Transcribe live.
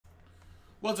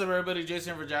What's up, everybody?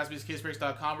 Jason here for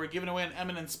jaspyscasebreaks.com. We're giving away an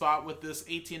Eminence spot with this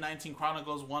 18-19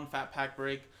 Chronicles 1 Fat Pack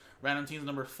break. Random teams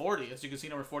number 40. As you can see,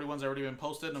 number 41's already been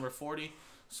posted. Number 40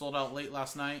 sold out late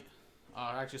last night.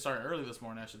 Actually, started early this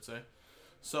morning, I should say.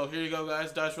 So here you go,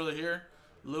 guys. Dice roller here.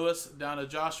 Lewis down to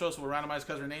Joshua. So we'll randomize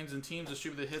customer names and teams,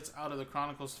 distribute the hits out of the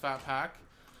Chronicles Fat Pack.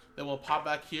 Then we'll pop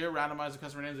back here, randomize the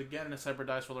customer names again in a separate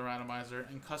dice roller randomizer.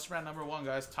 And customer number 1,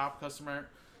 guys, top customer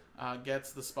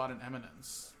gets the spot in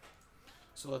Eminence.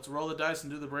 So let's roll the dice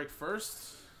and do the break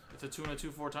first. It's a 2 and a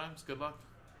 2 4 times. Good luck.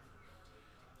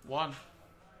 1,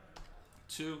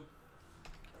 2,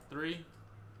 3,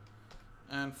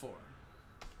 and 4.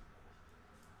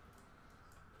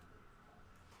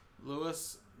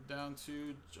 Lewis down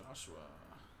to Joshua.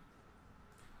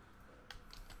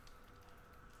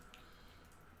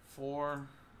 4,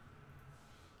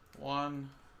 1,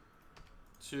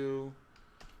 2,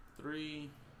 3,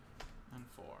 and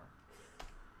 4.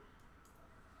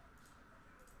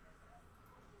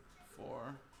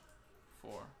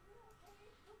 4.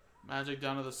 Magic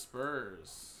down to the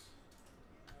Spurs.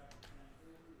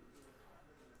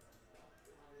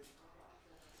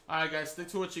 Alright, guys, stick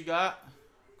to what you got.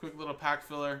 Quick little pack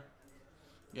filler.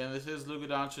 Again, this is Luka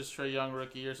Doncic, Trae Young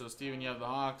rookie year. So, Steven, you have the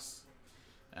Hawks.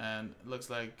 And it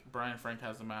looks like Brian Frank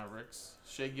has the Mavericks.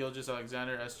 Shai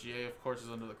Gilgeous-Alexander, SGA, of course,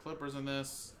 is under the Clippers in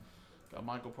this. Got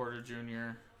Michael Porter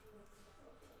Jr.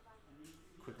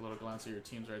 Quick little glance at your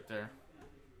teams right there.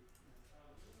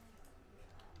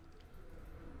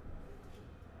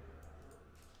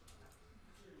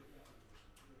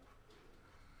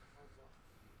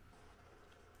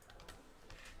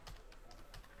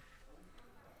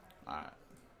 Alright.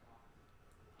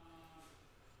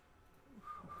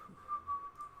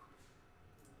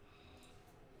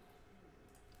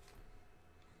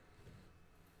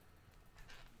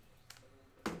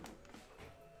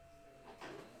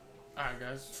 Alright,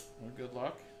 guys. Well, good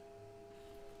luck.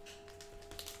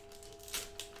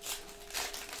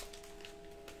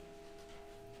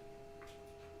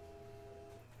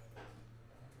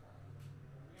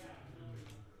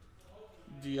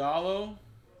 Diallo.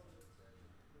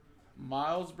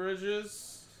 Miles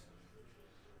Bridges,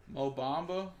 Mo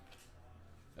Bamba.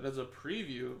 That is a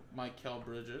preview. Michael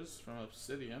Bridges from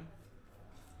Obsidian.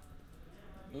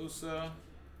 Musa.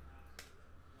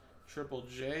 Triple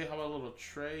J. How about a little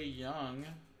Trae Young?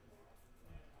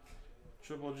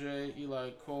 Triple J, Eli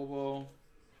Kobo.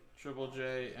 Triple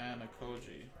J, and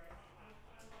Akoji.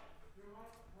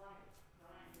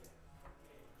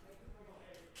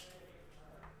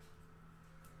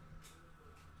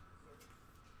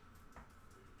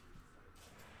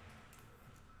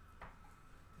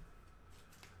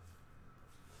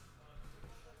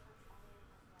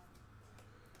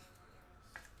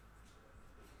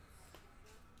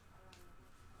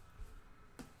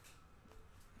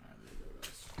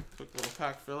 Quick little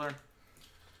pack filler.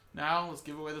 Now, let's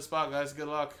give away the spot, guys. Good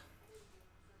luck.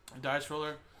 Dice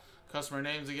roller. Customer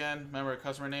names again. Remember,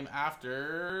 customer name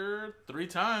after 3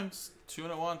 times. 2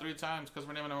 and a 1, 3 times.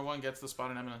 Customer name number 1 gets the spot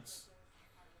in Eminence.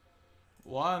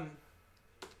 1,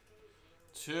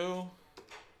 2,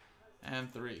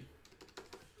 and 3.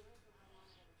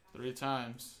 3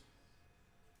 times.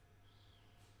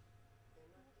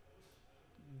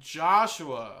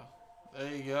 Joshua.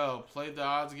 There you go. Played the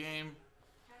odds game.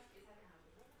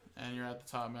 And you're at the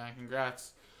top, man.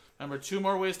 Congrats. Remember, 2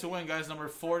 more ways to win, guys. Number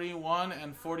 41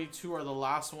 and 42 are the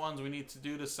last ones we need to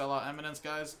do to sell out Eminence,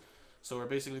 guys. So we're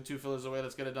basically 2 fillers away.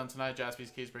 Let's get it done tonight.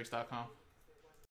 jaspyscasebreaks.com.